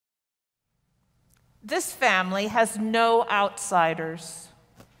This family has no outsiders.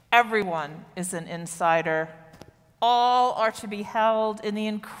 Everyone is an insider. All are to be held in the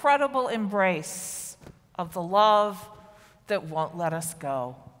incredible embrace of the love that won't let us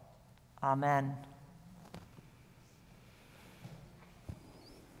go. Amen.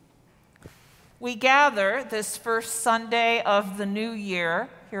 We gather this first Sunday of the new year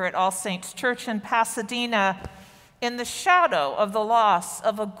here at All Saints Church in Pasadena in the shadow of the loss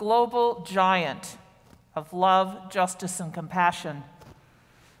of a global giant of love, justice, and compassion,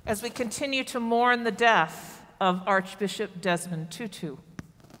 as we continue to mourn the death of Archbishop Desmond Tutu.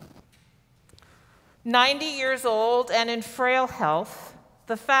 90 years old and in frail health,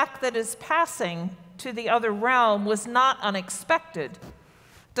 the fact that his passing to the other realm was not unexpected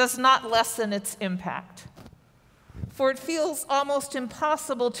does not lessen its impact. For it feels almost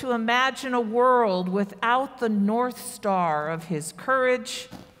impossible to imagine a world without the North Star of his courage,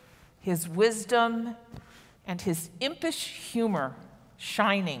 his wisdom, and his impish humor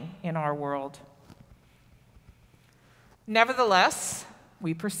shining in our world. Nevertheless,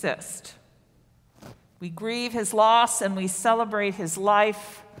 we persist. We grieve his loss and we celebrate his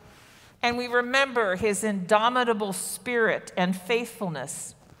life, and we remember his indomitable spirit and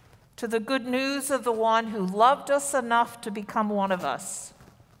faithfulness to the good news of the one who loved us enough to become one of us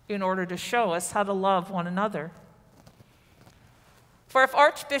in order to show us how to love one another. For if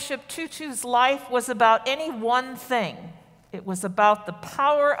Archbishop Tutu's life was about any one thing, it was about the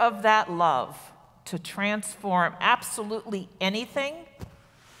power of that love to transform absolutely anything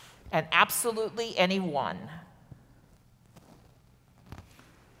and absolutely anyone.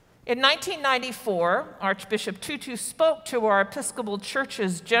 In 1994, Archbishop Tutu spoke to our Episcopal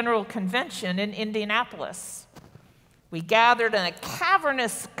Church's General Convention in Indianapolis. We gathered in a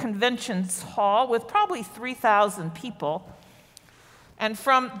cavernous conventions hall with probably 3,000 people. And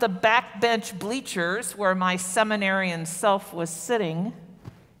from the backbench bleachers where my seminarian self was sitting,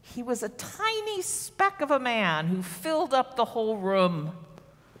 he was a tiny speck of a man who filled up the whole room.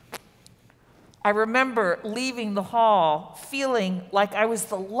 I remember leaving the hall feeling like I was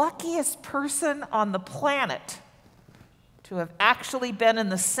the luckiest person on the planet to have actually been in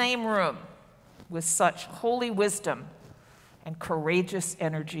the same room with such holy wisdom and courageous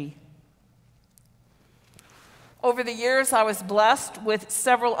energy. Over the years, I was blessed with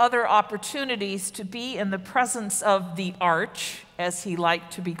several other opportunities to be in the presence of the Arch, as he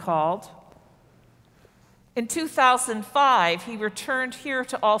liked to be called. In 2005, he returned here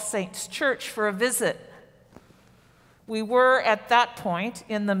to All Saints Church for a visit. We were, at that point,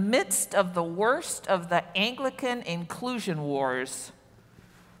 in the midst of the worst of the Anglican inclusion wars,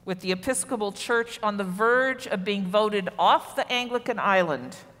 with the Episcopal Church on the verge of being voted off the Anglican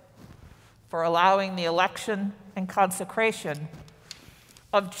island for allowing the election and consecration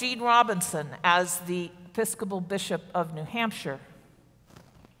of Gene Robinson as the Episcopal Bishop of New Hampshire.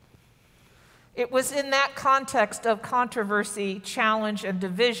 It was in that context of controversy, challenge, and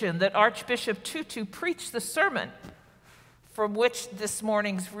division that Archbishop Tutu preached the sermon from which this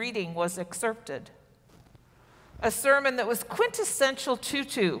morning's reading was excerpted. A sermon that was quintessential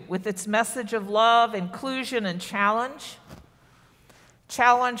Tutu with its message of love, inclusion, and challenge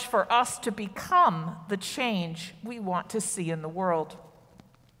for us to become the change we want to see in the world.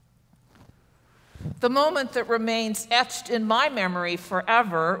 The moment that remains etched in my memory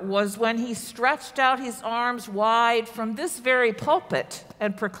forever was when he stretched out his arms wide from this very pulpit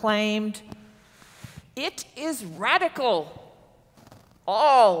and proclaimed, "It is radical.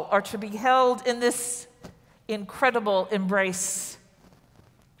 All are to be held in this incredible embrace.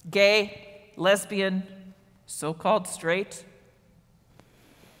 Gay, lesbian, so-called straight."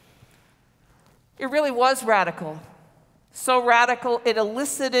 It really was radical. So radical, it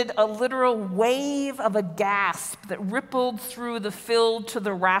elicited a literal wave of a gasp that rippled through the filled to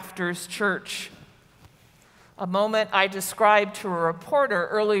the rafters church. A moment I described to a reporter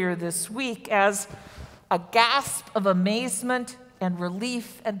earlier this week as a gasp of amazement and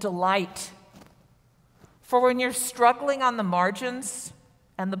relief and delight. For when you're struggling on the margins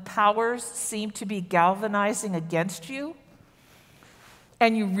and the powers seem to be galvanizing against you,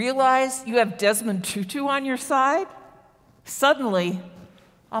 and you realize you have Desmond Tutu on your side, suddenly,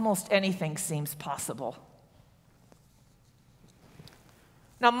 almost anything seems possible.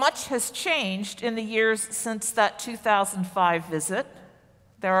 Now, much has changed in the years since that 2005 visit.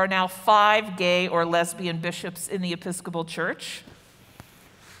 There are now 5 gay or lesbian bishops in the Episcopal Church.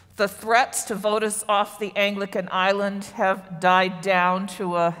 The threats to vote us off the Anglican island have died down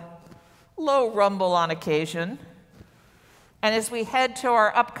to a low rumble on occasion. And as we head to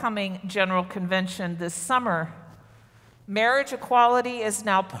our upcoming General Convention this summer, Marriage equality is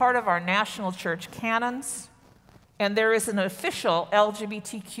now part of our national church canons, and there is an official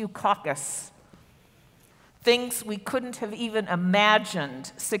LGBTQ caucus. Things we couldn't have even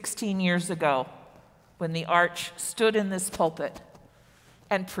imagined 16 years ago when the Arch stood in this pulpit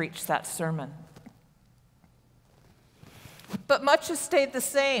and preached that sermon. But much has stayed the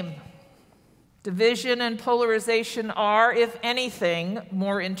same. Division and polarization are, if anything,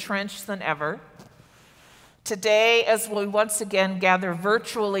 more entrenched than ever. Today, as we once again gather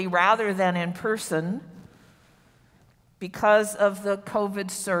virtually rather than in person, because of the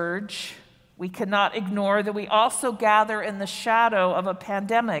COVID surge, we cannot ignore that we also gather in the shadow of a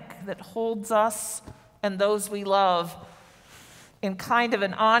pandemic that holds us and those we love in kind of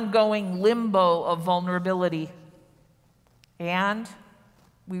an ongoing limbo of vulnerability. And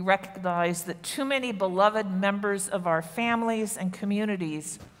we recognize that too many beloved members of our families and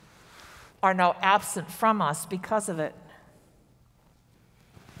communities are now absent from us because of it.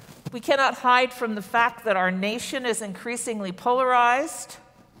 We cannot hide from the fact that our nation is increasingly polarized,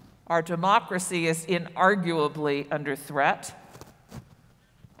 our democracy is inarguably under threat,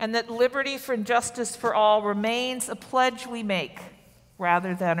 and that liberty for justice for all remains a pledge we make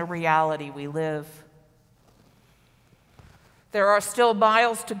rather than a reality we live. There are still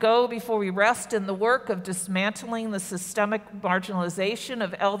miles to go before we rest in the work of dismantling the systemic marginalization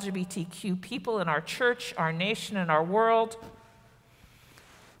of LGBTQ people in our church, our nation, and our world.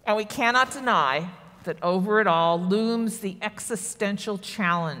 And we cannot deny that over it all looms the existential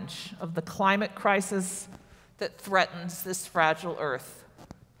challenge of the climate crisis that threatens this fragile earth,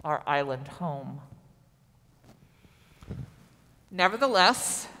 our island home.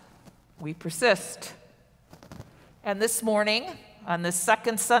 Nevertheless, we persist. And this morning, on the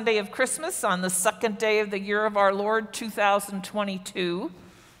second Sunday of Christmas, on the second day of the year of our Lord, 2022,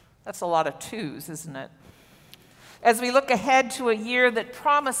 that's a lot of twos, isn't it? As we look ahead to a year that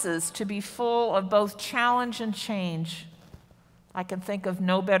promises to be full of both challenge and change, I can think of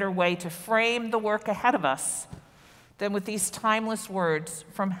no better way to frame the work ahead of us than with these timeless words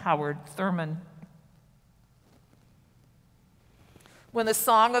from Howard Thurman. When the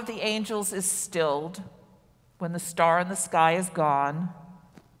song of the angels is stilled, when the star in the sky is gone,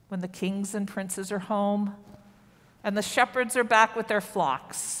 when the kings and princes are home, and the shepherds are back with their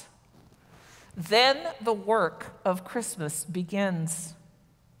flocks, then the work of Christmas begins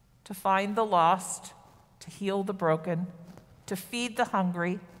to find the lost, to heal the broken, to feed the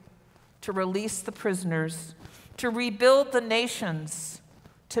hungry, to release the prisoners, to rebuild the nations,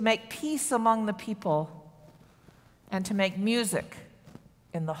 to make peace among the people, and to make music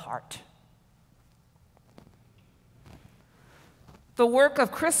in the heart. The work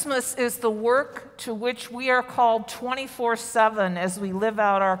of Christmas is the work to which we are called 24/7 as we live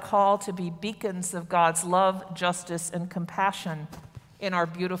out our call to be beacons of God's love, justice, and compassion in our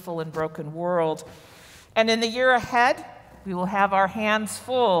beautiful and broken world. And in the year ahead, we will have our hands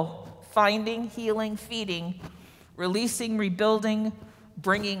full, finding, healing, feeding, releasing, rebuilding,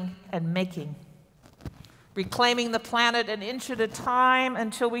 bringing, and making. Reclaiming the planet an inch at a time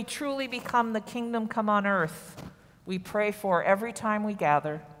until we truly become the kingdom come on earth we pray for every time we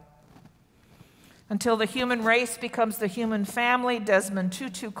gather. Until the human race becomes the human family Desmond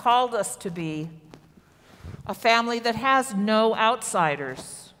Tutu called us to be, a family that has no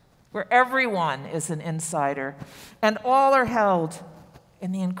outsiders, where everyone is an insider, and all are held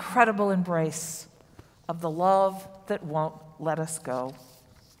in the incredible embrace of the love that won't let us go.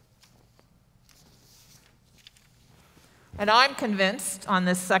 And I'm convinced on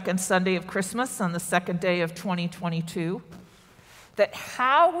this second Sunday of Christmas, on the second day of 2022, that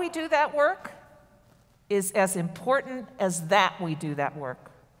how we do that work is as important as that we do that work.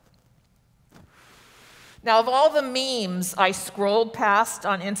 Now, of all the memes I scrolled past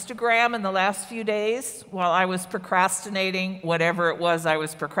on Instagram in the last few days while I was procrastinating whatever it was I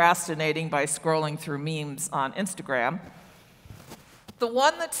was procrastinating by scrolling through memes on Instagram, the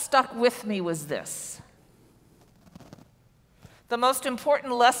one that stuck with me was this. The most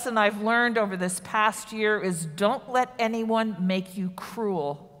important lesson I've learned over this past year is don't let anyone make you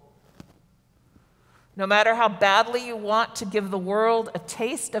cruel. No matter how badly you want to give the world a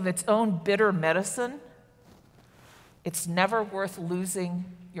taste of its own bitter medicine, it's never worth losing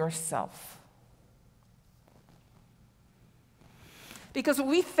yourself. Because what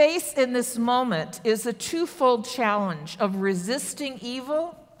we face in this moment is a twofold challenge of resisting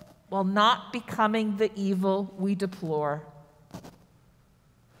evil while not becoming the evil we deplore.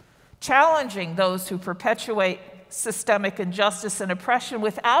 Challenging those who perpetuate systemic injustice and oppression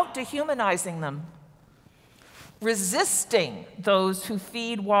without dehumanizing them. resisting those who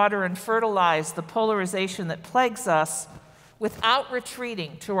feed, water, and fertilize the polarization that plagues us without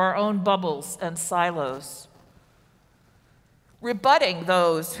retreating to our own bubbles and silos, rebutting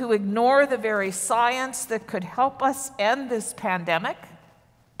those who ignore the very science that could help us end this pandemic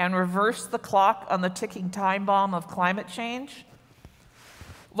and reverse the clock on the ticking time bomb of climate change,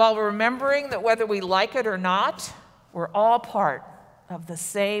 while remembering that whether we like it or not, we're all part of the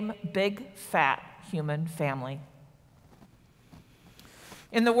same big, fat human family.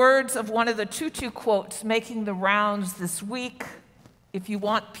 In the words of one of the Tutu quotes making the rounds this week, if you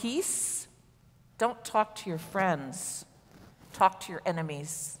want peace, don't talk to your friends, talk to your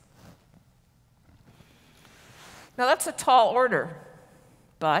enemies. Now that's a tall order,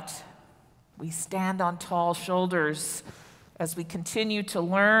 but we stand on tall shoulders as we continue to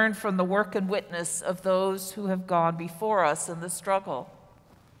learn from the work and witness of those who have gone before us in the struggle.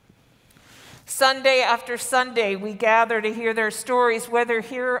 Sunday after Sunday, we gather to hear their stories, whether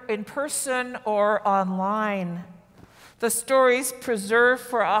here in person or online. The stories preserved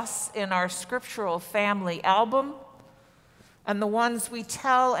for us in our scriptural family album, and the ones we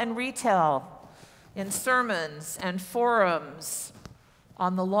tell and retell in sermons and forums,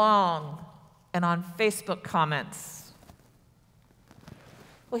 on the lawn, and on Facebook comments.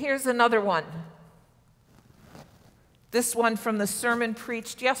 Well, here's another one. This one from the sermon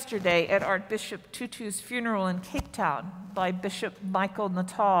preached yesterday at Archbishop Tutu's funeral in Cape Town by Bishop Michael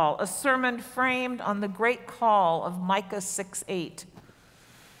Natal, a sermon framed on the great call of Micah 6:8,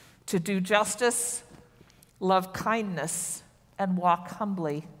 to do justice, love kindness, and walk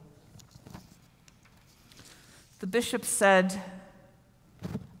humbly. The bishop said,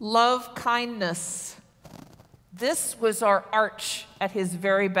 "Love kindness. This was our Arch at his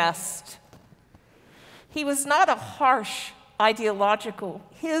very best. He was not a harsh ideological,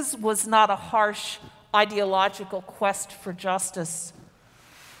 his was not a harsh ideological quest for justice.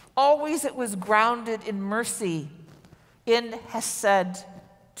 Always it was grounded in mercy, in hesed,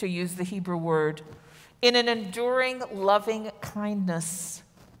 to use the Hebrew word, in an enduring, loving kindness,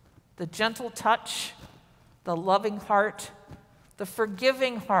 the gentle touch, the loving heart, the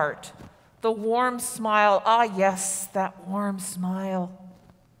forgiving heart, the warm smile. Ah, yes, that warm smile.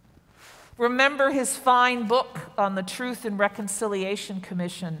 Remember his fine book on the Truth and Reconciliation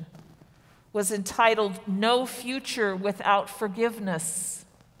Commission was entitled No Future Without Forgiveness.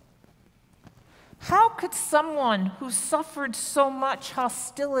 How could someone who suffered so much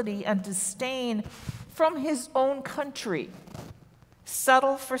hostility and disdain from his own country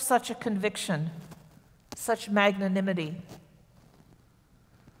settle for such a conviction, such magnanimity?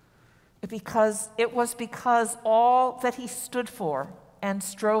 It was because all that he stood for and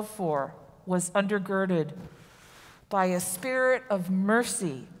strove for was undergirded by a spirit of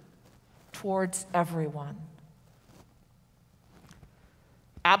mercy towards everyone.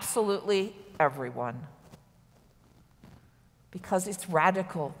 Absolutely everyone. Because it's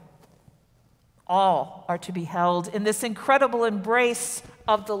radical. All are to be held in this incredible embrace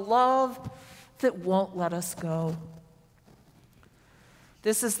of the love that won't let us go.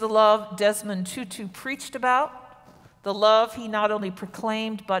 This is the love Desmond Tutu preached about, the love he not only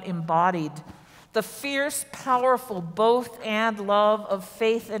proclaimed but embodied, the fierce, powerful both and love of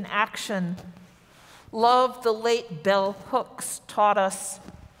faith and action. Love, the late Bell Hooks taught us,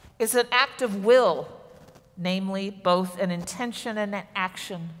 is an act of will, namely both an intention and an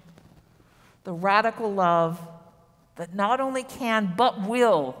action. The radical love that not only can but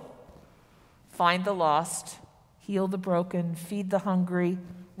will find the lost, heal the broken, feed the hungry,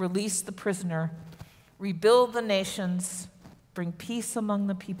 release the prisoner, rebuild the nations, bring peace among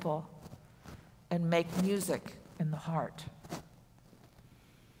the people, and make music in the heart.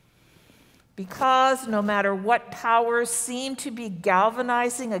 Because no matter what powers seem to be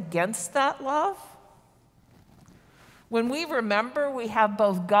galvanizing against that love, when we remember we have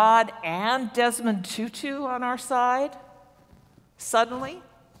both God and Desmond Tutu on our side, suddenly,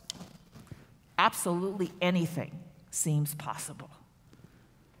 absolutely anything seems possible.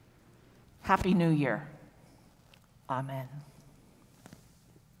 Happy New Year. Amen.